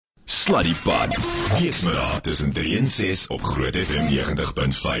Sluddypot. Weksmiddag tussen 3 en 6 op Groot FM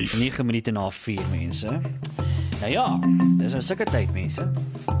 90.5. 9 minute na 4, mense. Nou ja, dis nou sulke tyd, mense.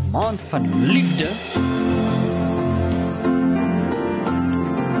 Maand van liefde.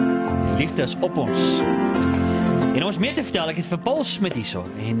 Die liefde is op ons. En ons meer te vertel, ek het vir Paul Smit hierso.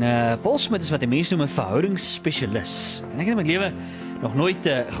 En Paul Smit is wat die mense noem 'n verhoudingsspesialis. En ek het in my lewe nog nooit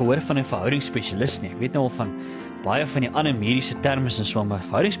gehoor van 'n verhoudingsspesialis nie. Ek weet nou al van baie van die ander mediese terme en so, maar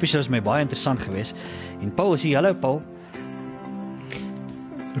verhoudingsspesialis is my baie interessant geweest. En Paul is hier. Hallo Paul.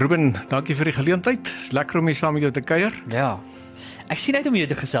 Ruben, dankie vir die geleentheid. Is lekker om hier saam met jou te kuier. Ja. Ek sien uit om jou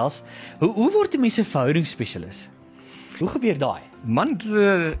te gesels. Hoe word 'n mens 'n verhoudingsspesialis? Hoe gebeur daai? Man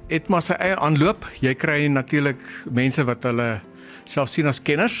het maar sy eie aanloop. Jy kry natuurlik mense wat hulle self sien as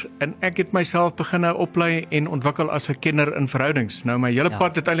kenners en ek het myself begin oplei en ontwikkel as 'n kenner in verhoudings. Nou my hele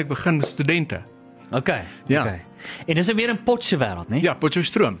pad het eintlik begin met studente. Okay. Ja. Okay. En dis weer 'n Potchefstroom, né? Ja,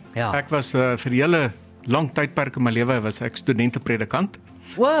 Potchefstroom. Ja. Ek was vir die hele lang tydperk in my lewe was ek studentepredikant.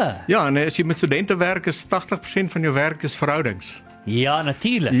 Wow. Ja, en as jy met studente werk is 80% van jou werk is verhoudings. Ja,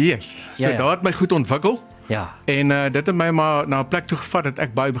 natuurlik. Yes. So Ja. daar het my goed ontwikkel. Ja. En dit het my maar na 'n plek toe gevat dat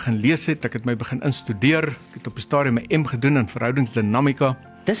ek baie begin lees het. Ek het my begin instudeer. Ek het op 'n stadium my M gedoen in verhoudingsdinamika.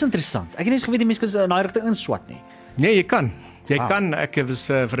 Dis interessant. Ek het nie eens geweet die mense kan in daai rigting inswat nie. Nee, jy kan. Jy Wow. kan. Ek was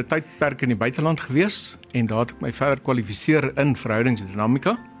vir 'n tydperk in die buiteland gewees en daar het ek my verder kwalifiseer in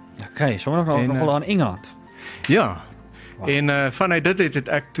verhoudingsdinamika. Okay, sommer nog nogal aan Engeland. Ja. Wow. En vanuit dit het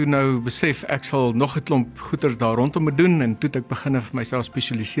ek toe nou besef ek sal nog 'n klomp goeters daar rondom moet doen en toe het ek begin vir myself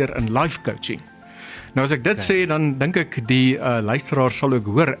spesialiseer in life coaching. Nou as ek dit sê, dan dink ek die luisteraar sal ook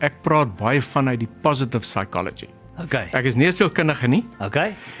hoor, ek praat baie vanuit die positive psychology. Okay. Ek is nie 'n sielkundige nie.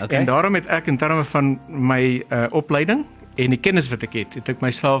 Okay. En daarom het ek in terme van my opleiding en die kennis wat ek het ek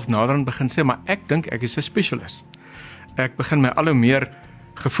myself naderhand begin sê, maar ek dink ek is 'n spesialis. Ek begin my al hoe meer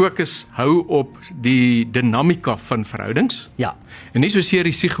gefokus hou op die dinamika van verhoudings. Ja. En nie soseer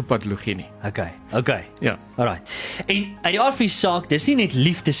die psigopatologie nie. Okay. Ja. Alright. En uit die aard van die saak, dis nie net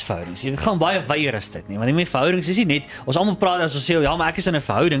liefdesverhoudings nie. Dit gaan baie wyer as dit nie. Want die verhoudings is nie net ons almal praat as ons sê ja, maar ek is in 'n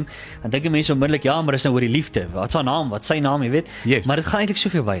verhouding, dan dink die mense onmiddellik ja, maar dis nou oor die liefde. Wat is haar naam? Wat sy naam, jy weet? Yes. Maar dit gaan eintlik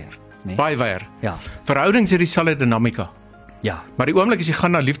soveel wyer, né? Baie wyer. Ja. Verhoudings het dieselfde dinamika. Ja. Maar die oomblik as jy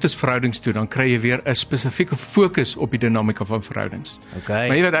gaan na liefdesverhoudings toe, dan kry jy weer 'n spesifieke fokus op die dinamika van verhoudings. Okay.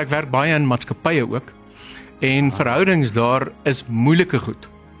 Maar jy weet ek werk baie in maatskappye ook. En verhoudings daar is moeilike goed.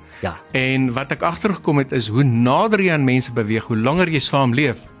 Ja. En wat ek agtergekom het is hoe nader jy aan mense beweeg, hoe langer jy saam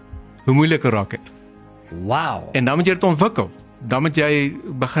leef, hoe moeiliker raak dit. Wow. En dan moet jy dit ontwikkel. Dan moet jy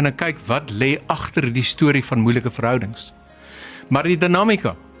begin kyk wat lê agter die storie van moeilike verhoudings. Maar die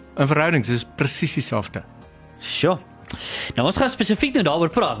dinamika in verhoudings is presies dieselfde. Sure. Nou ons gaan spesifiek nou daaroor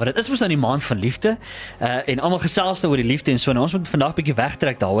praat, want dit is mos nou die maand van liefde en almal gesels oor die liefde en so. Nou ons moet vandag 'n bietjie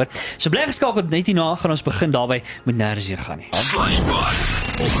wegtrek daaroor. So bly geskakel, net hierna gaan ons begin daarby met nêrens hier gaan nie. Sluddypot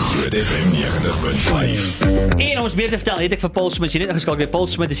op Groot FM 90.5. En om ons meer te vertel, het ek vir Paul Smit, jy net ingeskakel. Paul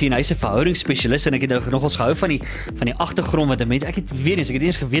Smit is hier, hy's 'n verhoudingsspesialis en ek het nou nogals gehou van die agtergrond wat mense, ek het weet nie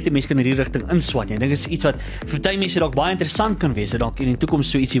eens geweet die mense kan in hierdie rigting inswat nie. Ek dink dit is iets wat vir baie mense dalk baie interessant kan wees, dalk in die toekoms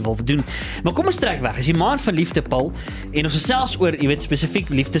so ietsie wil doen. Maar kom ons trek weg. Dis die maand van liefde, Paul, en ons gesels oor, jy weet, spesifiek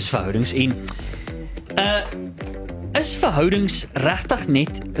liefdesverhoudings en is verhoudings regtig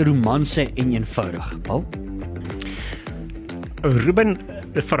net romanse en eenvoudig, Paul? Ruben,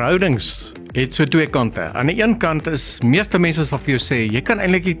 verhoudings het so twee kante. Aan die een kant is meeste mense sal vir jou sê jy kan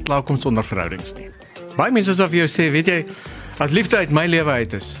eintlik nie klaarkom sonder verhoudings nie. Baie mense sal vir jou sê, weet jy, as liefde uit my lewe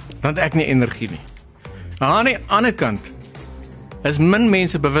uit is, dan het ek nie energie nie. Aan die ander kant is min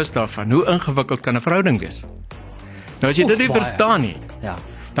mense bewus daarvan hoe ingewikkeld kan 'n verhouding wees. Nou as jy dit nie baie. verstaan nie, Ja.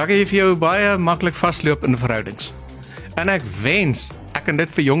 dan kan jy vir jou baie maklik vasloop in verhoudings. En ek wens ek kan dit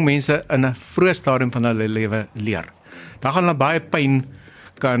vir jong mense in 'n vroeë stadium van hulle lewe leer. Dan gaan hulle baie pyn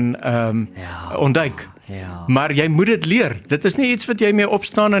kan ontduik. Ja. Maar jy moet dit leer. Dit is nie iets wat jy mee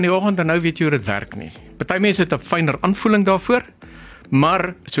opstaan in die oggend en nou weet jy hoe dit werk nie. Party mense het 'n fyner aanvoeling daarvoor,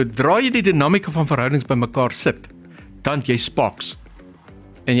 maar sodra jy die dinamika van verhoudings bymekaar sit, dan het jy sparks.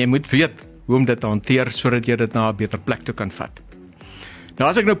 En jy moet weet hoe om dit te hanteer sodat jy dit na 'n beter plek toe kan vat. Nou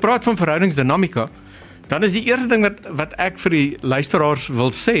as ek nou praat van verhoudingsdinamika, dan is die eerste ding wat ek vir die luisteraars wil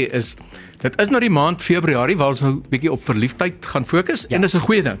sê is, dit is nou die maand Februarie waar ons nou 'n bietjie op verliefdheid gaan fokus en dis 'n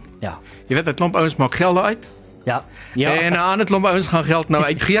goeie ding. Ja. Jy weet, 'n klomp ouens maak geld uit Ja. en 'n ander klomp ouens gaan geld nou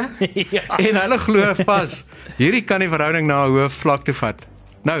uitgee Ja. en hulle glo vas, hierdie kan die verhouding na 'n hoë vlak toe vat.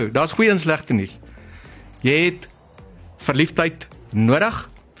 Nou, daar's goeie en slegte nuus. Jy het verliefdheid nodig,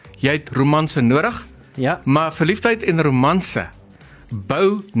 jy het romanse nodig, Ja. maar verliefdheid en romanse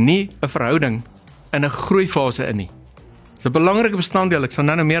bou nie 'n verhouding in 'n groeifase in nie. Dis 'n belangrike bestanddeel, ek sal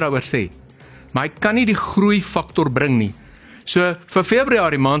nou meer daaroor sê. Maar hy kan nie die groeifaktor bring nie. So vir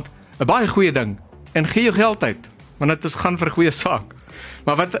Februarie maand 'n baie goeie ding en gee jou geld uit, want dit gaan vir 'n goeie saak.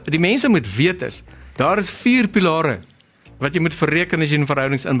 Maar wat die mense moet weet is, daar is 4 pilare wat jy moet verreken as jy in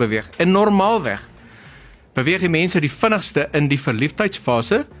verhoudings inbeweeg. En normaalweg beweeg die mense die vinnigste in die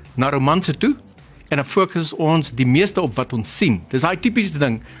verliefdheidsfase na romanse toe en dan fokus ons die meeste op wat ons sien. Dis daai tipiese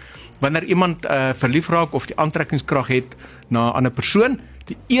ding wanneer iemand verlief raak of die aantrekkingskrag het na 'n ander persoon,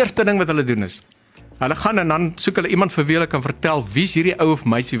 die eerste ding wat hulle doen is, hulle gaan en dan soek hulle iemand vir wie hulle kan vertel wie's hierdie ou of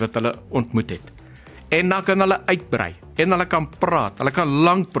meisie wat hulle ontmoet het. En dan kan hulle uitbrei en hulle kan praat, hulle kan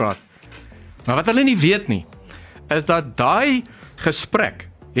lank praat. Maar wat hulle nie weet nie, is dat daai gesprek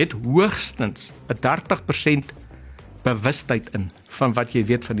het hoogstens 'n 30% bewustheid in van wat jy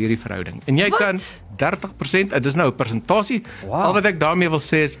weet van hierdie verhouding. En jy kan 30%, dit is nou 'n persentasie. Wow. Al wat ek daarmee wil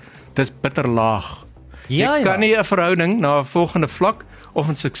sê is, dis bitter laag. Ja, Jy kan nie 'n verhouding na 'n volgende vlak of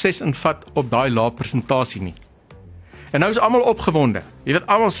 'n sukses invat op daai lae persentasie nie. En nou is almal opgewonde. Jy weet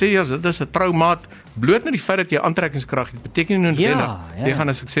almal sê ja, dit is 'n troumaat. Bloot net die feit dat jy aantrekkingskrag het, beteken nie noodwendig jy gaan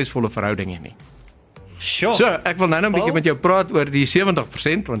 'n suksesvolle verhouding hê nie. Sure. So, ek wil nou 'n bietjie met jou praat oor die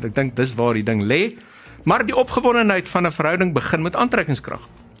 70%, want ek dink dis waar die ding lê. Maar die opgewondenheid van 'n verhouding begin met aantrekkingskrag.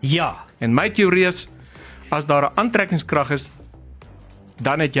 Ja. En my teorie is, as daar 'n aantrekkingskrag is,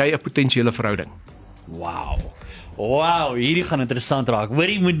 dan het jy 'n potensiële verhouding. Wow, hierdie gaan interessant raak.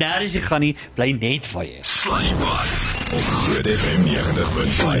 Hoorie, moet nêrens jy gaan nie, bly net vir jou. Slaaipad op Groot FM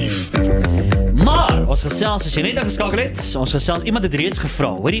 90.5. Maar ons gesels as jy net ingeskakel het, ons gesels iemand het reeds gevra.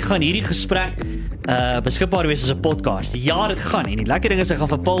 Hoorie, gaan hierdie gesprek beskikbaar wees as 'n podcast. Ja, dit gaan. En die lekker ding is ek gaan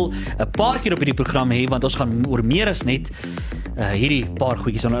vir Paul 'n paar keer op hierdie program hê want ons gaan oor meer as net hierdie paar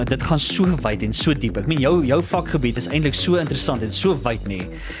goedjies. Dit gaan so wyd en so diep. Ek meen jou vakgebied is eintlik so interessant en so wyd nê,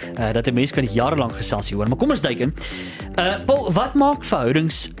 dat 'n mens kan jarelank gesels hieroor. Maar kom ons duik in. Paul, wat maak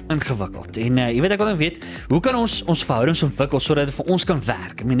verhoudings ingewikkeld? En jy weet ek wil nou weet, hoe kan ons verhoudings ontwikkel sodat dit vir ons kan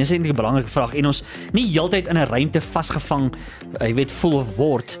werk? Ek meen dis eintlik 'n belangrike vraag en ons nie heeltyd in 'n ruimte vasgevang, jy weet, vol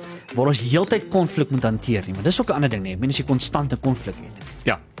word waar ons heeltyd konflik moet hanteer nie. Maar dis ook 'n ander ding nê. Ek meen as jy konstante konflik het.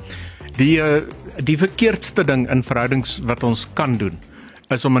 Ja. Die verkeerdste ding in verhoudings wat ons kan doen,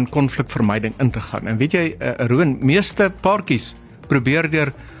 is om in konflikvermyding in te gaan. En weet jy, Rowan, meeste paartjies probeer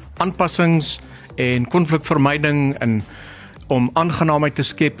deur aanpassings en konflikvermyding en om aangenaamheid te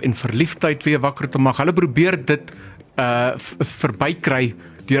skep en verliefdheid weer wakker te maak. Hulle probeer dit verbykry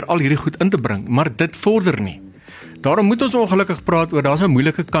deur al hierdie goed in te bring, maar dit vorder nie. Daarom moet ons ongelukkig praat oor daar's 'n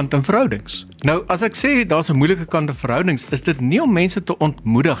moeilike kant in verhoudings. Nou, as ek sê daar's 'n moeilike kant in verhoudings, is dit nie om mense te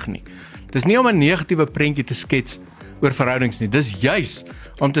ontmoedig nie. Dis nie om 'n negatiewe prentjie te skets oor verhoudings nie. Dis juis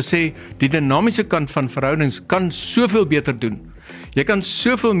om te sê die dinamiese kant van verhoudings kan soveel beter doen. Jy kan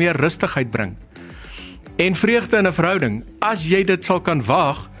soveel meer rustigheid bring en vreugde in 'n verhouding as jy dit sal kan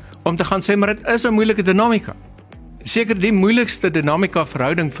waag om te gaan sê maar dit is 'n moeilike dinamika. Seker die moeilikste dinamika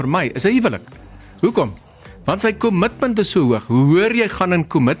verhouding vir my is 'n huwelik. Hoekom? Want sy kommitment is so hoog. Hoe hoër jy gaan in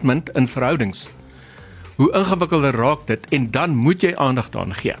kommitment in verhoudings, hoe ingewikkelder raak dit en dan moet jy aandag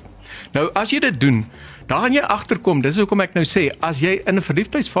daaraan gee. Nou as jy dit doen, dan gaan jy agterkom, dis hoekom ek nou sê, as jy in 'n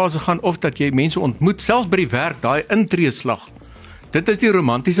verliefdheidsfase gaan of dat jy mense ontmoet, selfs by die werk, daai intreeslag. Dit is die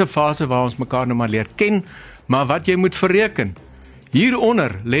romantiese fase waar ons mekaar nou maar leer ken, maar wat jy moet verreken.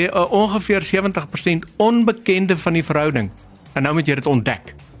 Hieronder lê 'n ongeveer 70% onbekende van die verhouding. En nou moet jy dit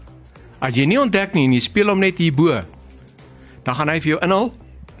ontdek. As jy nie ontdek nie en jy speel hom net hierbo, dan gaan hy vir jou inhal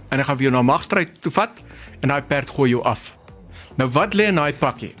en hy gaan vir jou na magstryd toe vat en daai perd gooi jou af. Nou wat lê in daai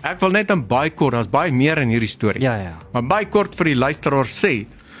pakkie? Ek wil net in baie kort, daar's baie meer in hierdie storie. Ja. Maar baie kort vir die luisteraar sê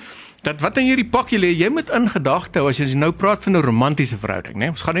dat wat in hierdie pakkie lê, jy moet in gedagte hou as jy nou praat van 'n romantiese verhouding, né?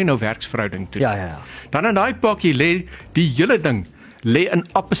 Ons gaan nie nou werksverhouding toe. Ja. Dan in daai pakkie lê die hele ding lê in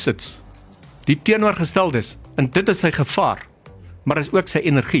opposites. Die teenoorgesteldes en dit is sy gevaar, maar is ook sy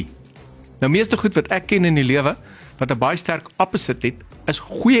energie. Nou meeste goed wat ek ken in die lewe wat 'n baie sterk opposite het, is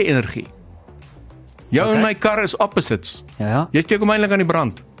goeie energie. Jou en my kar is opposites. Ja. Jy steek hom eintlik aan die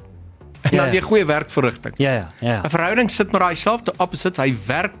brand. En dan jy goeie werkverrigting. Ja. 'n Verhouding sit met daai selfde opposites, hy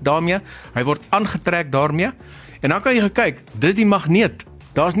werk daarmee, hy word aangetrek daarmee. En dan kan jy kyk, dis die magneet.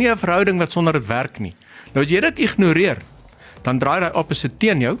 Daar's nie 'n verhouding wat sonder dit werk nie. Nou as jy dit ignoreer, dan draai daai opposite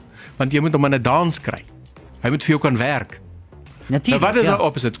teen jou, want jy moet hom in 'n dans kry. Hy moet vir jou kan werk. Natuurlik. Nou wat is daai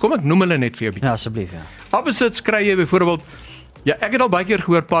opposites? Kom ek noem hulle net vir jou bietjie. Ja, asseblief, ja. Opposites kry jy byvoorbeeld, ja, ek het al baie keer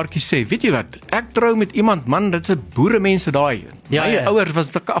gehoor paartjies sê, weet jy wat, ek trou met iemand, man, dit is 'n boeremense daai. My ouers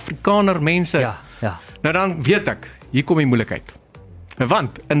was sulke Afrikaner mense. Ja. Nou dan weet ek, hier kom die moeilikheid.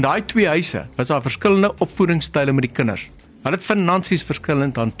 Want in daai twee huise was daar verskillende opvoedingsstyle met die kinders. Hulle het finansies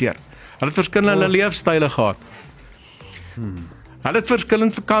verskillend hanteer. Hulle het verskillende leefstyle gehad. Hulle het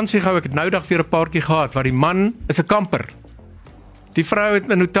verskillend vakansie gehou. Ek het nou dag weer 'n paartjie gehad waar die man is 'n kamper. Die vrou het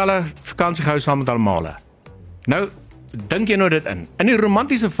in hotelle vakansie gehou saam met haar maale. Nou, dink jy nou dit in? In die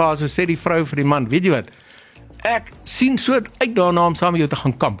romantiese fase sê die vrou vir die man, weet jy wat? Ek sien so uit daarna om saam met jou te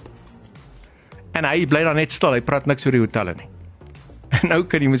gaan kamp. En hy bly dan net stil, hy praat niks oor die hotelle nie. En nou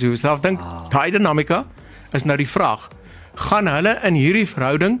kan jy mos jouself dink, daai dinamika is nou die vraag. Gaan hulle in hierdie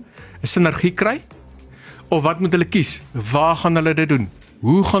verhouding 'n sinergie kry? Of wat moet hulle kies? Waar gaan hulle dit doen?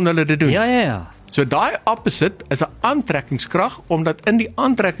 Hoe gaan hulle dit doen? Ja. So daai opposite is 'n aantrekkingskrag, omdat in die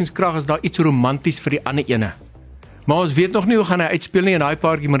aantrekkingskrag is daar iets romanties vir die ander ene. Maar ons weet nog nie hoe gaan hy uitspeel nie en daai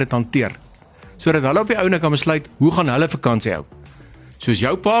paartjie moet dit hanteer. Sodat hulle op die ouene kan besluit hoe gaan hulle vakansie hou. Soos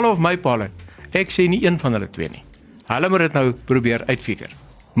jou paal of my paal. Ek sê nie een van hulle twee nie. Hulle moet dit nou probeer uitfigure.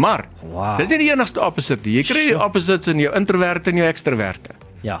 Maar dis nie die enigste opposite nie. Jy kry die opposites in jou introverte en jou ekstroverte.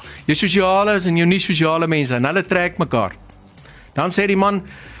 Ja. Jou sosiale is en jou nie sosiale mense en hulle trek mekaar. Dan sê die man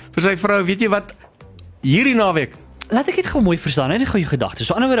vir sy vrou, weet jy wat? Hierdie naweek Laat ek dit gou mooi verstaan, net gou jou gedagtes.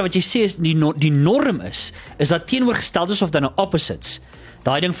 So, anderswoorde wat jy sê is die norm is dat teenoorgesteldes of dan nou opposites.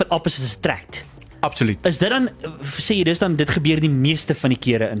 Daai ding van opposites attract. Absoluut. Is dit dan sê jy dis dan dit gebeur die meeste van die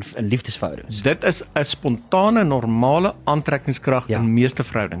kere in liefdesverhoudings? Dit is 'n spontane normale aantrekkingskrag in meeste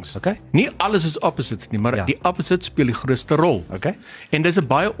verhoudings. Okay. Nie alles is opposites nie, maar die opposites speel die grootste rol. Okay. En dis 'n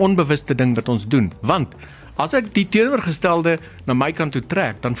baie onbewuste ding wat ons doen, want as ek die teenoorgestelde na my kant toe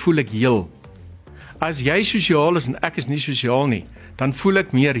trek, dan voel ek heel. As jy sosiaal is en ek is nie sosiaal nie, dan voel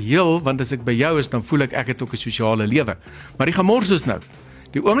ek meer heel, want as ek by jou is, dan voel ek het ook 'n sosiale lewe. Maar die gemors is nou,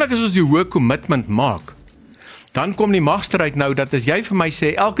 die oomblik as ons die hoë commitment maak, dan kom die magstryd nou, dat as jy vir my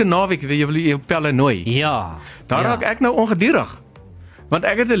sê, elke naweek wil jy jou pelle nooi, dan raak ek nou ongedurig. Want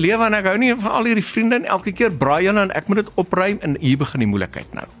ek het 'n lewe en ek hou nie van al hierdie vriende en elke keer braai hulle en ek moet dit opruim en hier begin die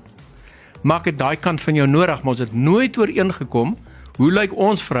moeilikheid nou. Maak dit daai kant van jou nodig, maar ons het nooit ooreengekom hoe lyk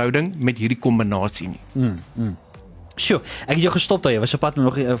ons verhouding met hierdie kombinasie nie. Sjoe, ek het jou gestop daar, jy was op pad om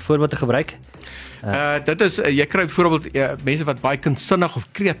nog 'n voorbeeld te gebruik. Dit is, jy kry byvoorbeeld mense wat baie kunstsinnig of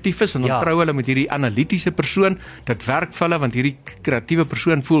kreatief is en dan trou hulle met hierdie analitiese persoon. Dit werk vir hulle want hierdie kreatiewe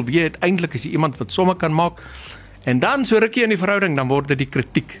persoon voel, weet jy, uiteindelik is hy iemand wat somme kan maak. En dan so rukkie in die verhouding, dan word dit die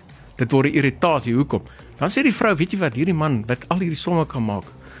kritiek. Dit word die irritasie. Hoekom? Dan sê die vrou, weet jy wat, hierdie man wat al hierdie somme kan maak,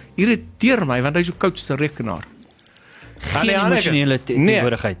 irriteer my want hy's so koud soos 'n rekenaar. Geen emosionele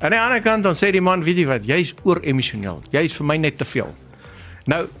teenwoordigheid. Aan die ander kant dan sê die man, weet jy wat, jy's oor-emosioneel. Jy's vir my net te veel.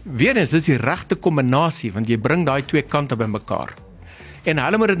 Nou, weer eens, dis die regte kombinasie want jy bring daai twee kante bymekaar. En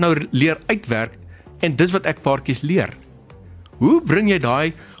hulle moet dit nou leer uitwerk en dis wat ek paartjies leer. Hoe bring jy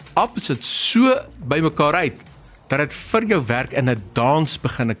daai opposites so bymekaar uit dat dit vir jou werk en 'n dans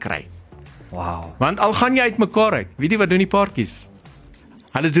begin kry? Wow. Want al gaan jy uitmekaar uit, weet jy wat doen die paartjies?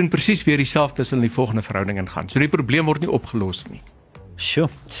 Hulle doen presies weer dieselfde as in die volgende verhouding ingaan. So die probleem word nie opgelos nie. Sjoe.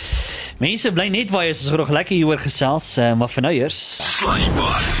 Mense bly net waar jy is nog lekker hieroor gesels, maar vir nou eers.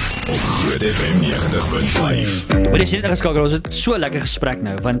 Slaaibaar op Groot FM 90.5. Maar dis net geskakel, ons het so lekker gesprek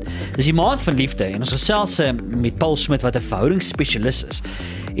nou, want dis die maand van liefde en ons gesels met Paul Smit wat 'n verhoudingsspesialis is.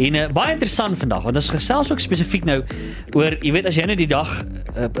 En baie interessant vandag, want ons gesels ook spesifiek nou oor, jy weet, as jy nou die dag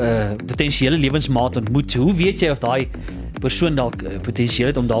potensiële lewensmaat ontmoet, hoe weet jy of daai persoon dalk potensieel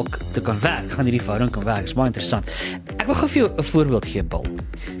het om dalk te kan werk, gaan hierdie verhouding kan werk? Dis baie interessant. Ek wil gou vir jou 'n voorbeeld gee, Paul.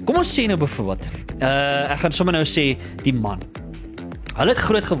 Kom ons sê nou byvoorbeeld, ek gaan sommer nou sê die man. Hulle het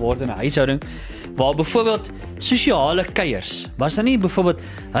groot geword in 'n huishouding waar byvoorbeeld sosiale kuiers was dan nie byvoorbeeld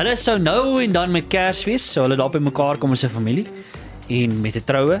hulle sou nou en dan met Kersfees sou hulle daar by mekaar kom as 'n familie en met 'n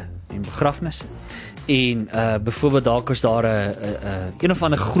troue en begrafnis en byvoorbeeld dalk as daar 'n een of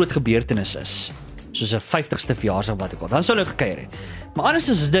ander groot gebeurtenis is soos 'n 50ste verjaarsdag wat ook al, dan sou hulle gekuier het. Maar anders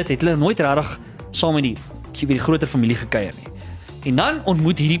as dit het hulle nooit regtig saam met die groter familie gekuier nie. En dan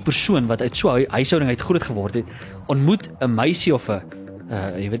ontmoet hierdie persoon wat uit so 'n huishouding uit groot geword het, ontmoet 'n meisie of 'n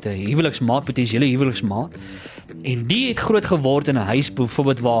jy weet 'n huweliksmaat, potensiële huweliksmaat. En die het groot geword in 'n huis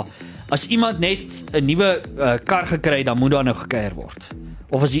byvoorbeeld waar as iemand net 'n nuwe kar gekry het, dan moet daar nou gekuier word.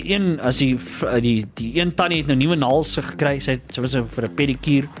 Of as die een tannie het nou nuwe naels gekry, sy was vir 'n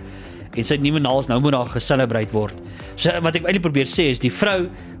pedikuur en sy nuwe naels, nou moet daar geselebreit word. So wat ek eintlik probeer sê is die vrou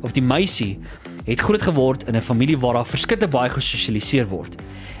of die meisie het groot geword in 'n familie waar daar verskriklik baie gesosialiseer word.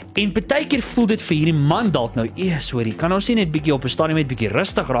 En partykeer voel dit vir hierdie man dalk nou, sorry, kan ons nie net bietjie op 'n stadium net bietjie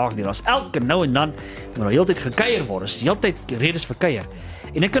rustig raak nie. Daar's elke nou en dan moet daar heeltyd gekuier word. Daar's heeltyd redes vir kuier.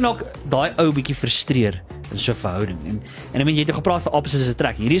 En ek kan ook daai ou bietjie frustreer in so 'n verhouding. En ek meen jy het gepraat van opposites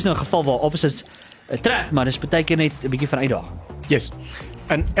attract. Hierdie is nou 'n geval waar opposites attract, maar dis partykeer net 'n bietjie van uitdaging. Yes.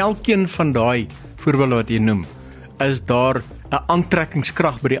 In elkeen van daai voorbeelde wat jy noem, is daar 'n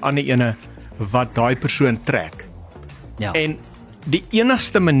aantrekkingskrag by die ander ene wat daai persoon trek. Ja. En die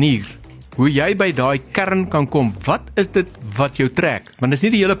enigste manier hoe jy by daai kern kan kom, wat is dit wat jou trek? Want dit is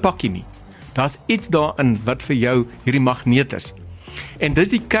nie die hele pakkie nie. Daar's iets daarin wat vir jou hierdie magneet is. En dis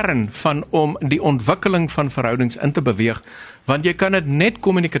die kern van om die ontwikkeling van verhoudings in te beweeg, want jy kan dit net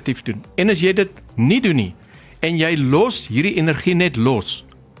kommunikatief doen. En as jy dit nie doen nie, en jy los hierdie energie net los,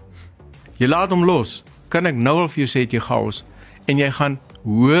 jy laat hom los, kan ek nou al vir jou sê het jy chaos, en jy gaan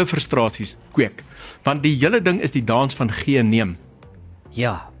hoë frustrasies kweek. Want die hele ding is die dans van gee en neem.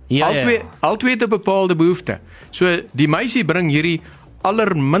 Ja. Albei het 'n bepaalde behoefte. So die meisie bring hierdie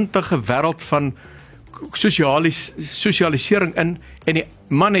allermintige wêreld van sosialisering in, en die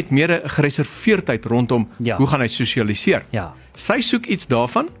man het meer 'n gereserveerdheid rondom hoe gaan hy sosialiseer. Ja. Sy soek iets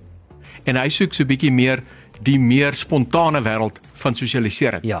daarvan, en hy soek so bietjie meer die meer spontane wêreld van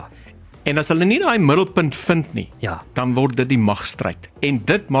sosialisering. Ja. En as hulle nie daai middelpunt vind nie, dan word dit die magstryd. En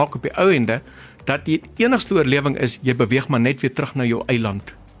dit maak op die ou ende dat die enigste oorlewing is, jy beweeg maar net weer terug na jou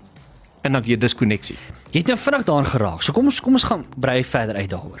eiland. En dan jy diskonneksie. Jy het nou vinnig daaraan geraak. So kom ons gaan brei verder uit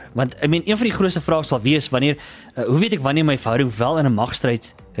daaroor. Want een van die grootste vrae sal wees wanneer hoe weet ek wanneer my verhouding wel in 'n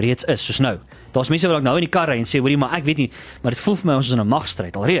magstryd reeds is? Soos nou. Daar's mense wat nou in die kar ry en sê, hoorie, maar ek weet nie, maar dit voel vir my ons is in 'n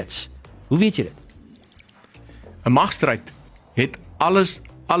magstryd alreeds. Hoe weet jy dit? 'n Magstryd het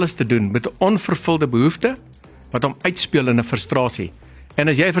alles te doen met 'n onvervulde behoefte wat hom uitspeel in 'n frustrasie. En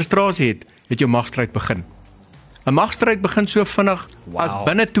as jy frustrasie het jou magstryd begin. 'n Magstryd begin so vinnig as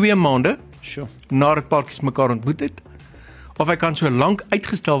binne 2 maande nadat paartjies mekaar ontmoet het, of hy kan so lank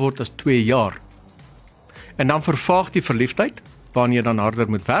uitgestel word as 2 jaar. En dan vervaag die verliefdheid, waarin jy dan harder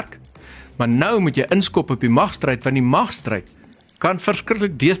moet werk, maar nou moet jy inskop op die magstryd, want die magstryd kan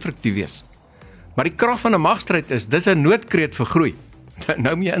verskriklik destruktief wees. Maar die krag van 'n magstryd is, dis 'n noodkreet vir groei.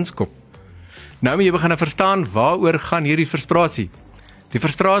 Nou moet jy inskop. Nou moet jy begin verstaan, waaroor gaan hierdie frustrasie? Die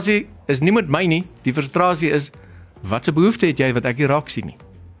frustrasie is nie met my nie, die frustrasie is, wat se behoefte het jy wat ek nie raak sien nie?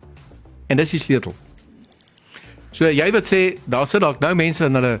 En dis die sleutel. So jy wat sê, daar sit dalk nou mense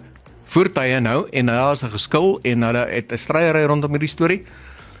in hulle voertuie nou, en daar is 'n geskil, en hulle het 'n stryery rondom hierdie storie.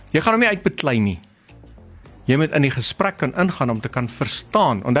 Jy gaan hom nie uitbeklei nie. Jy moet in die gesprek kan ingaan om te kan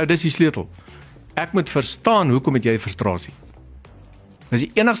verstaan. Onthou, dis die sleutel. Ek moet verstaan, hoekom het jy frustrasie? Dis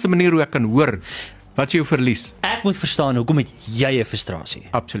die enigste manier hoe ek kan hoor, wat is jou verlies? Ek moet verstaan, hoekom het jy 'n frustrasie?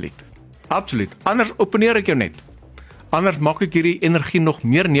 Absoluut. Anders opponeer ek jou net. Anders maak ek hierdie energie nog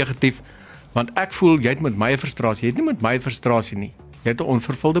meer negatief, want ek voel, jy het met my 'n frustrasie. Jy het nie met my 'n frustrasie nie. Jy het 'n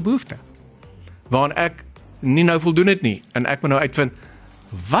onvervulde behoefte, waarin ek nie nou voldoen het nie, en ek moet nou uitvind,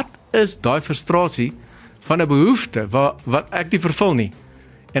 wat is daai frustrasie van 'n behoefte, wat ek nie vervul nie,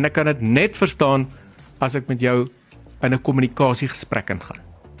 en ek kan dit net verstaan, as ek met jou in 'n kommunikasiegesprek ingaan.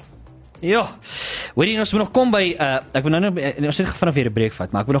 Ja, weet jy, ons moet nog kom by, ek wil nou ons het vanaf weer 'n breek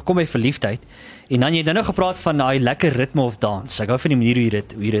vat, maar ek wil nog kom by verliefdheid, en dan jy nou gepraat van daai lekker ritme of dans, ek hou van die manier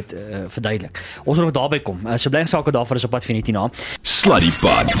hoe jy dit verduidelik. Ons moet nog daarby kom, so bly gesakel daarvoor is op pad Finetti na. Sluddy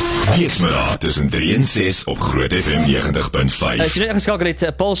Pad, weekmiddag tussen 3 en 6 op Groot FM 90.5. As jy net geskakel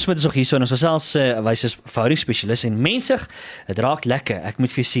het, Paul Smit is nog hier so, en ons gesels, hy's 'n verhoudingsspesialis, en mensig, dit raak lekker. Ek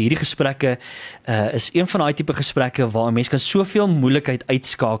moet vir jou sê, hierdie gesprekke is een van daai tipe gesprekke waar 'n mens kan soveel moeilikheid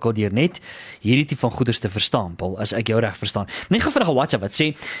uitskakel deur net hierdie tipe van goeders te verstaan, Paul, as ek jou reg verstaan. Net gou vinnig 'n WhatsApp wat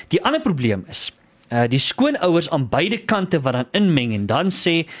sê, die ander probleem is, die skoonouers aan beide kante wat dan inmeng en dan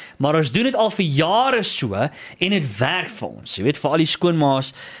sê, maar ons doen dit al vir jare so en dit werk vir ons. Jy weet, vir al die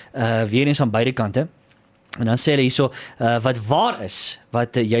skoonmaas, weer eens aan beide kante. En dan sê hulle hierso, wat waar is,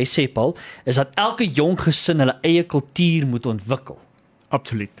 wat jy sê, Paul, is dat elke jong gesin hulle eie kultuur moet ontwikkel.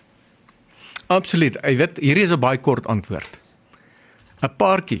 Absoluut. Jy weet, hierdie is 'n baie kort antwoord. 'n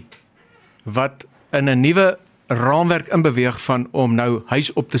Paartjie wat in 'n nuwe raamwerk inbeweeg van om nou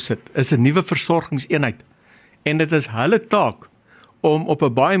huis op te sit, is 'n nuwe versorgingseenheid. En dit is hulle taak om op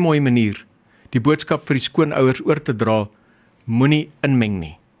 'n baie mooi manier die boodskap vir die skoonouers oor te dra, moenie inmeng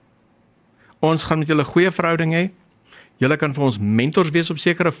nie. Ons gaan met julle goeie verhouding hê. Julle kan vir ons mentors wees op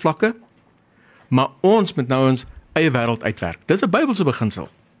sekere vlakke, maar ons moet nou ons eie wêreld uitwerk. Dis 'n Bybelse beginsel.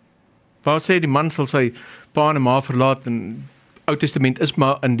 Waar sê die man sal sy pa en ma verlaat, en Ou Testament is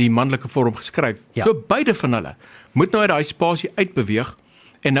maar in die manlike vorm geskryf. Ja. So beide van hulle moet nou uit daai spasie uitbeweeg,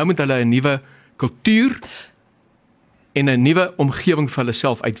 en nou moet hulle 'n nuwe kultuur en 'n nuwe omgewing vir hulle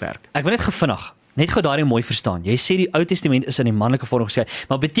self uitwerk. Ek wil net gevinnig, net gou daarin mooi verstaan. Jy sê die Ou Testament is in die manlike vorm geskryf,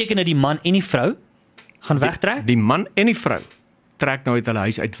 maar beteken dit die man en die vrou gaan wegtrek? Die man en die vrou trek nou uit hulle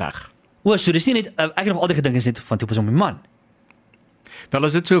huis uit weg. O, so dis nie net, ek het nog altyd gedink is net van toepassing op die man. Wel,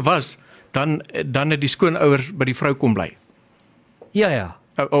 as dit so was, dan het die skoonouers by die vrou kom bly. Ja.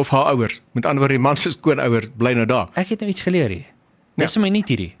 Of haar ouers. Met ander woorde, die man se skoonouers bly nou daar. Ek het nou iets geleer hier. Dis my nie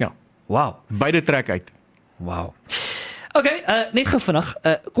hierdie. Ja. Wow. Beide trek uit. Wow. Okay, net gou vinnig.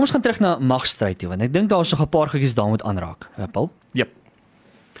 Kom ons gaan terug na magstryd toe, want ek dink daar is nog 'n paar goedjies daar moet aanraak, Paul. Jep.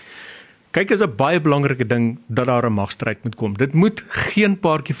 Kyk, is 'n baie belangrike ding dat daar 'n magstryd moet kom. Dit moet geen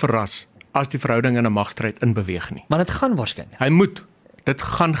paartjie verras as die verhouding in 'n magstryd inbeweeg nie. Maar dit gaan waarskynlik. Hy moet. Dit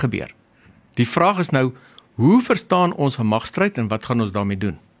gaan gebeur. Die vraag is nou, hoe verstaan ons 'n magstryd en wat gaan ons daarmee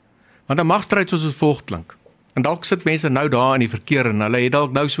doen? Want 'n magstryd soos dit volg klink. En dalk sit mense nou daar in die verkeer en hulle het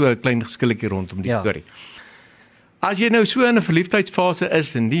dalk nou so 'n klein geskilletjie rondom die storie. As jy nou so in 'n verliefdheidsfase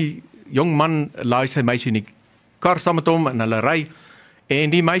is en die jong man laai sy meisie in die kar saam met hom en hulle ry en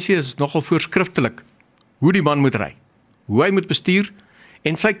die meisie is nogal voorskriftelik hoe die man moet ry, hoe hy moet bestuur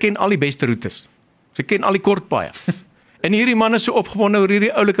en sy ken al die beste roetes. Sy ken al die kort paaie. En hierdie man is so opgewonde oor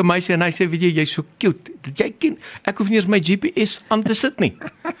hierdie oulike meisie en hy sê, weet jy, jy's so cute. Dat jy ken, ek hoef nie eens my GPS aan te sit nie.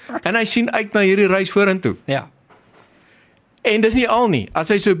 En hy sien uit na hierdie reis vorentoe. Ja. En dis nie al nie. As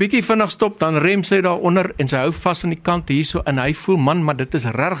hy so 'n bietjie vinnig stop, dan rem sy daaronder en sy hou vas aan die kant hierso en hy voel, man, maar dit is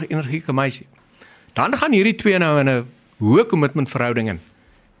regtig 'n energieke meisie. Dan gaan hierdie twee nou in 'n hoë kommitment verhouding in.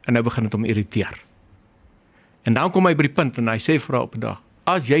 En nou begin dit hom irriteer. En dan kom hy by die punt en hy sê vir haar op 'n dag,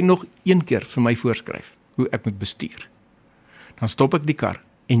 as jy nog een keer vir my voorskryf hoe ek moet bestuur, dan stop ek die kar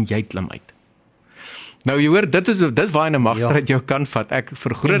en jy klim uit. Nou jy hoor, dis waar 'n magstryd jou kan vat. Ek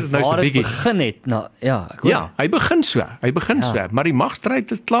vergroot dit nou so 'n bietjie. Begin het, nou ja, ek hoor. Ja, hy begin so, maar die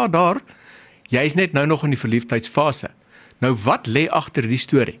magstryd is klaar daar. Jy's net nou nog in die verliefdheidsfase. Nou wat lê agter die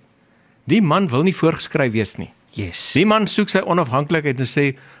storie? Die man wil nie voorgeskryf wees nie. Yes. Die man soek sy onafhanklikheid en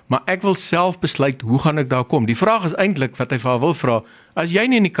sê, maar ek wil self besluit hoe gaan ek daar kom. Die vraag is eintlik wat hy vir haar wil vra, as jy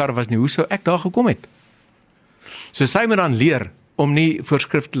nie in die kar was nie, hoe sou ek daar gekom het? So sy moet dan leer om nie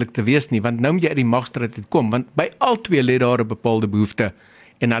voorskriftelik te wees nie, want nou moet jy uit die magstryd uitkom, want by al twee lê daar 'n bepaalde behoefte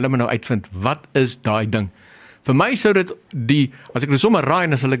en hulle moet nou uitvind, wat is daai ding? Vir my sou dit as ek nou sommer raai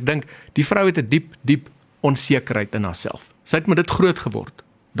en as ek dink, die vrou het 'n diep onsekerheid in haarself. Sy het met dit groot geword.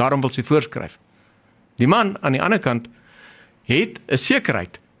 Daarom wil sy voorskryf. Die man aan die ander kant het 'n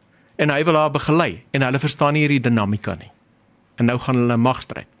sekerheid en hy wil haar begelei en hulle verstaan nie hierdie dinamika nie. En nou gaan hulle 'n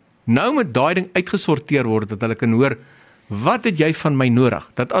magstryd. Nou moet daai ding uitgesorteer word dat hulle kan hoor, wat het jy van my nodig?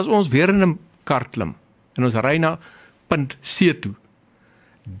 Dat as ons weer in 'n kar klim en ons ry na punt C toe,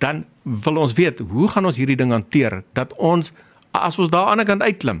 dan wil ons weet, hoe gaan ons hierdie ding hanteer, dat ons, as ons daar aan die ander kant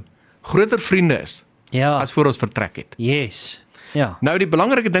uitklim, groter vriende is, as voor ons vertrek het. Yes. Ja. Nou die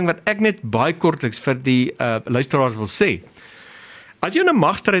belangrike ding wat ek net baie kortliks vir die luisteraars wil sê, as jy in 'n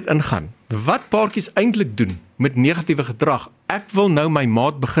magstryd ingaan, wat paartjies eintlik doen met negatiewe gedrag, ek wil nou my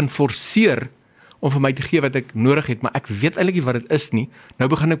maat begin forceer om vir my te gee wat ek nodig het, maar ek weet eintlik nie wat dit is nie, nou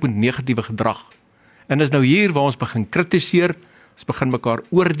begin ek met negatiewe gedrag. En dis nou hier waar ons begin kritiseer, ons begin mekaar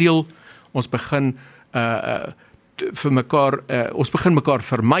oordeel, ons begin ons begin mekaar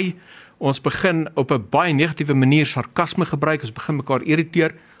vermy, ons begin op 'n baie negatiewe manier sarkasme gebruik, ons begin mekaar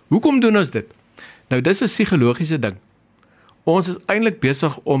irriteer. Hoekom doen ons dit? Nou dis 'n psigologiese ding. Ons is eintlik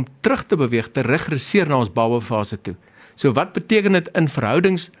besig om terug te beweeg, te regresseer na ons babafase toe. So wat beteken dit in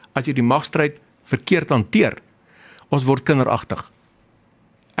verhoudings as jy die magstryd verkeerd hanteer? Ons word kinderagtig.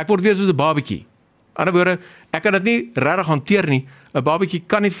 Ek word weer soos 'n babatjie. Aan die ander woorde, ek kan dit nie regtig hanteer nie. 'n Babatjie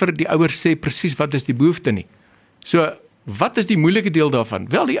kan nie vir die ouers sê presies wat is die behoefte nie. So, wat is die moeilike deel daarvan?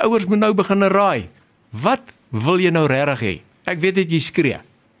 Wel, die ouers moet nou begin raai. Wat wil jy nou regtig hê? Ek weet dat jy skree.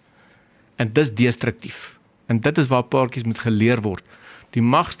 En dis destruktief. En dit is waar paartjies moet geleer word. Die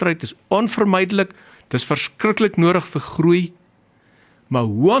magstryd is onvermydelik, dis verskriklik nodig vir groei, maar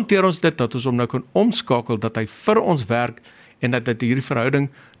hoe hanteer ons dit, dat ons hom nou kan omskakel, dat hy vir ons werk, en dat dit hierdie verhouding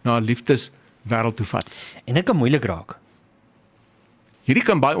na 'n liefdeswêreld toe vat. En dit kan moeilik raak. Hierdie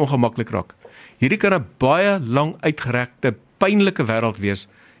kan baie ongemaklik raak. Hierdie kan 'n baie lang uitgerekte, pynlike wêreld wees,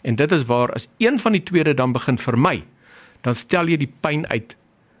 en dit is waar, as een van die twee dan begin vermy, dan stel jy die pyn uit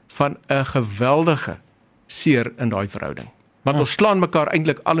van 'n geweldige seer in daai verhouding. Want ons slaan mekaar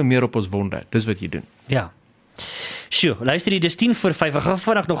eintlik al hoe meer op ons wonde. Dis wat jy doen. Ja. Sjoe, luister hier, dis 10:05. Ek gaan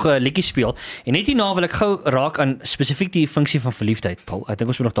vinnig nog 'n liedjie speel. En net hierna wil ek gou raak aan spesifiek die funksie van verliefdheid, Paul. Ek dink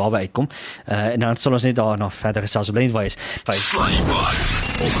ons moet nog daarby uitkom. En dan sal ons net daarna verder gesels. Bly net waar jy is.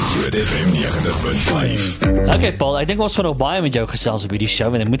 Op Groot FM 90.5. Okay, Paul, ek dink ons gaan nog baie met jou gesels op hierdie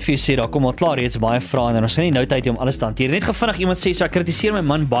show, en ek moet vir jou sê, daar kom al klaar reeds baie vrae en ons gaan nie nou tyd hê om alles te hanteer. Net gevinnig iemand sê, so ek kritiseer my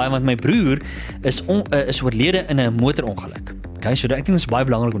man baie want my broer is oorlede in 'n motorongeluk. Okay, so ek dink dit is baie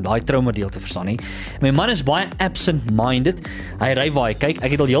belangrik om daai trauma deel te verstaan nie. My man is baie absent-minded. Hy ry waar hy kyk.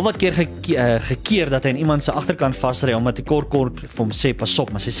 Ek het al heelwat keer gekeer dat hy in iemand se agterkant vasry omdat hy kort vir hom sê pas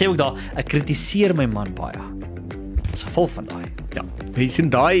op, maar sy sê ook daar, ek kritiseer my man baie. Dis gevolg van daai. Ja. Jy sien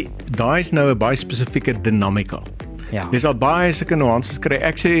daai is nou 'n baie spesifieke dinamika. Ja. Jy sal baie sulke nuances kry.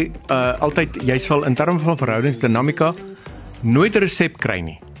 Ek sê altyd jy sal in terme van verhoudingsdinamika nooit 'n resep kry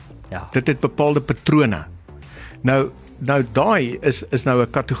nie. Ja. Dit het bepaalde patrone. Nou daai is nou 'n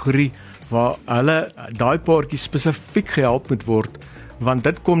kategorie waar daai paartjie spesifiek gehelp moet word, want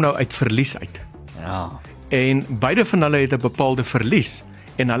dit kom nou uit verlies uit. Ja. En beide van hulle het 'n bepaalde verlies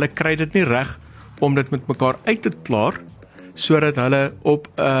en hulle kry dit nie reg om dit met mekaar uit te klaar sodat hulle op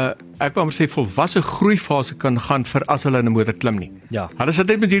 'n ek wou maar sê volwasse groeifase kan gaan vir as hulle in 'n motor klim nie. Ja. Hulle sit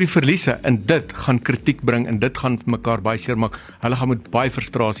net met hierdie verliese en dit gaan kritiek bring en dit gaan mekaar baie seer maak. Hulle gaan met baie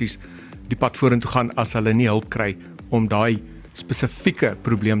frustrasies die pad vorentoe gaan as hulle nie hulp kry om daai spesifieke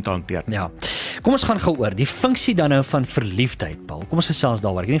probleem te hanteer. Ja. Kom ons gaan gou oor die funksie dan nou van verliefdheid, Paul. Kom ons gesels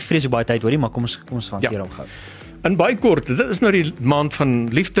daaroor. Ek het nie vreeslik baie tyd hoor nie, maar kom ons hanteer hom gou. In baie kort, dit is nou die maand van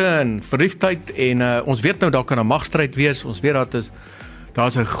liefde en verliefdheid en ons weet nou daar kan 'n magstryd wees. Ons weet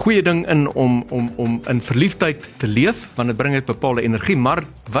daar's 'n goeie ding in om in verliefdheid te leef, want dit bring 'n bepaalde energie, maar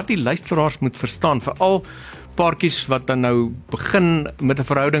wat die luisteraars moet verstaan, veral paartjies wat dan nou begin met 'n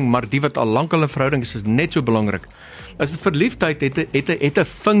verhouding, maar die wat al lank al 'n verhouding is net so belangrik. As 'n verliefdheid het 'n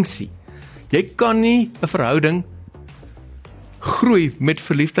funksie. Jy kan nie 'n verhouding groei met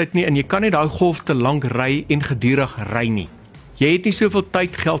verliefdheid nie en jy kan nie daai golf te lank ry en gedurig ry nie. Jy het nie soveel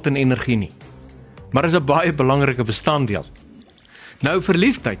tyd, geld en energie nie. Maar is 'n baie belangrike bestanddeel. Nou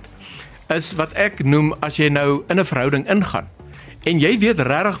verliefdheid is wat ek noem as jy nou in 'n verhouding ingaan en jy weet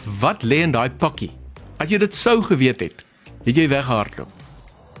regtig wat lê in daai pakkie. As jy dit sou geweet het jy weggehardloop.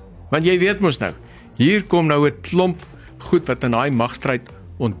 Want jy weet mos nou, hier kom nou 'n klomp goed wat in daai magstryd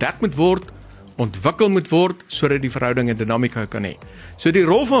ontdek moet word, ontwikkel moet word sodat die verhouding 'n dinamika kan hê. So die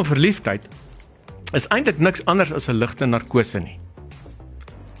rol van verliefdheid is eintlik niks anders as 'n ligte narkose nie.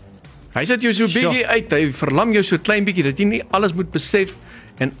 Hy sit jou so bietjie uit, hy verlam jou so klein bietjie dat jy nie alles moet besef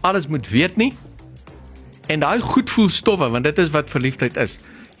en alles moet weet nie. En daai goedvoelstowwe, want dit is wat verliefdheid is.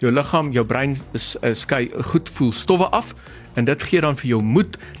 Jou liggaam, jou brein skei goedvoelstowwe af en dit gee dan vir jou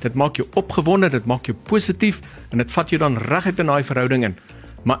moed, dit maak jou opgewonde, dit maak jou positief en dit vat jou dan reguit in daai verhouding in.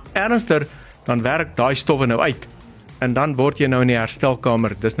 Maar ernstiger dan werk daai stowwe nou uit. En dan word jy nou in die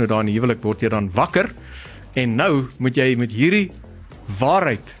herstelkamer, dis nou daar in die huwelik word jy dan wakker en nou moet jy met hierdie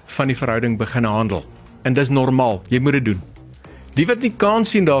waarheid van die verhouding begin handel. En dis normaal, jy moet dit doen. Die wat nie kans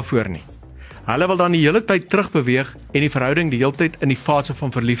sien daarvoor nie. Hulle wil dan die hele tyd terugbeweeg en die verhouding die hele tyd in die fase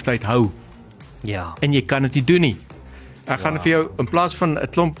van verliefdheid hou. Ja. En jy kan dit nie doen nie. Ek gaan vir jou in plaas van 'n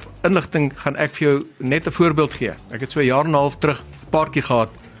klomp inligting gaan ek vir jou net 'n voorbeeld gee. Ek het so 'n jaar en 'n half terug 'n paartjie gehad.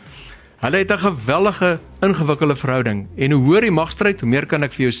 Hulle het 'n geweldige ingewikkelde verhouding en hoe hoër die magstryd, hoe meer kan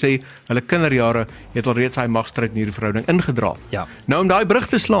ek vir jou sê, hulle kinderjare het al reeds daai magstryd in hierdie verhouding ingedra. Ja. Nou om daai brug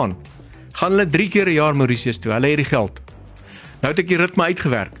te slaan, gaan hulle 3 keer 'n jaar Mauritius toe. Hulle het die geld. Nou het ek die ritme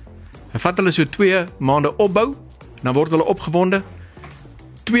uitgewerk. Hy vat hulle so 2 maande opbou, dan word hulle opgewonde.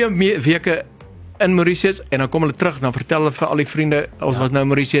 2 weke in Mauritius en dan kom hulle terug, dan vertel hulle vir al die vriende, ons was nou in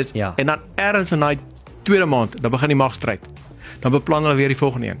Mauritius Ja. en dan ergens in daai tweede maand, dan begin die magstryd. Dan beplan hulle weer die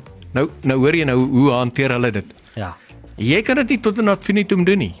volgende een. Nou hoor jy nou hoe hanteer hulle dit. Ja. Jy kan dit nie tot 'n infinitum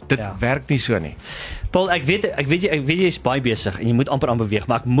doen nie. Dit werk nie so nie. Paul, ek weet jy is baie besig en jy moet amper aan beweeg,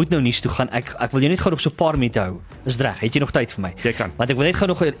 maar ek moet nou nuus toe gaan. Ek wil jou net gou nog so 'n paar minute hou. Is reg? Het jy nog tyd vir my? Jy kan. Want ek wil net gou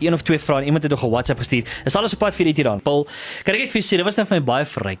nog 1 of 2 vrae. Iemand het nog 'n WhatsApp gestuur. Is alles op pad vir dit dan? Paul, kan ek net vir jou sê, dit was nou vir my baie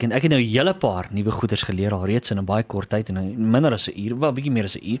verrykend. Ek het nou 'n hele paar nuwe goeders geleer alreeds in 'n baie kort tyd en in minder as 'n uur, wel 'n bietjie meer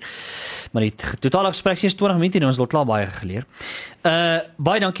as 'n uur. Maar die totale gesprek is 20 minute en ons het al klaar baie geleer.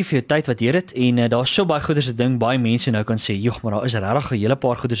 Baie dankie vir jou tyd wat jy het en daar's so baie goeders se ding baie mense nou kan sê, "Jog, maar daar is regtig 'n hele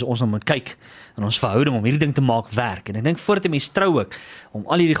paar goeders ons moet kyk in ons verhouding om hierdie ding te maak werk." En ek dink voordat 'n mens trou ook om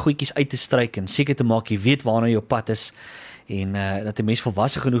al hierdie goedjies uit te stryk en seker te maak jy weet waarna jou pad is en dat 'n mens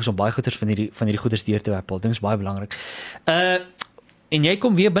volwasse genoeg is om baie goeders van hierdie goeders deur te werk. Dink is baie belangrik. En jy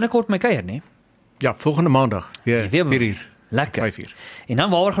kom weer binnekort my kuier, né? Ja, volgende maandag weer 4 uur. Lekker. 5 uur. En dan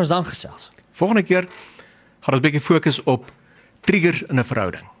waaroor gaan ons dan gesels? Volgende keer gaan ons 'n bietjie fokus op triggers in 'n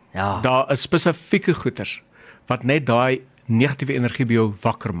verhouding. Ja. Daar is spesifieke goeters wat net daai negatiewe energie by jou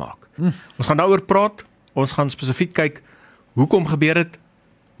wakker maak. Ons gaan daaroor praat. Ons gaan spesifiek kyk hoekom gebeur dit,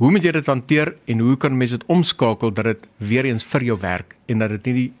 hoe moet jy dit hanteer en hoe kan mense dit omskakel dat dit weer eens vir jou werk en dat dit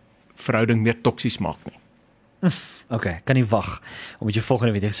nie die verhouding meer toksies maak nie. Okay, kan nie wag om met jou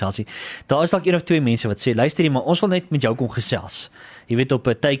volgende week te gesels nie. Daar is dalk 1 of 2 mense wat sê, luister hier, maar ons wil net met jou kom gesels. Jy weet op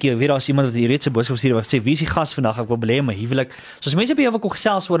 'n tydjie, weet daar's iemand wat hier reeds 'n boodskap gestuur het wat sê, wie is die gas vandag? Ek wil belê in my huwelik. So as mense by jou wil kom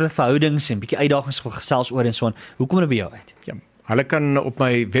gesels oor verhoudings en bietjie uitdagings wil gesels oor en so aan, hoe kom dit by jou uit? Ja, hulle kan op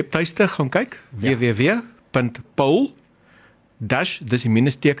my webtuiste gaan kyk, www.paul- dis die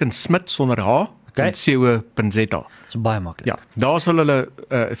minusteken Smit sonder H, Okay. .co.za. Dis baie maklik. Ja, daar sal hulle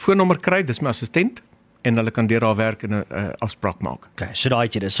 'n foonnommer kry, dis my assistent. en hulle kan deur daar werk en 'n afspraak maak. Okay, so daai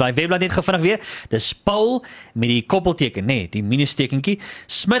het jy dis. Daai webblad net gou vinnig weer. Dis Paul met die koppelteken, nee, die minustekentjie,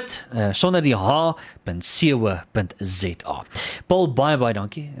 Smit sonder die h.co.za. Paul, baie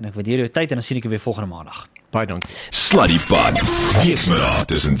dankie en ek waardeer jou tyd en dan sien ek jou weer volgende maandag. Baie dankie. Sluddy Pad. Weesmiddag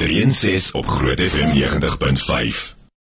tussen 3 en 6 op Groot FM 90.5.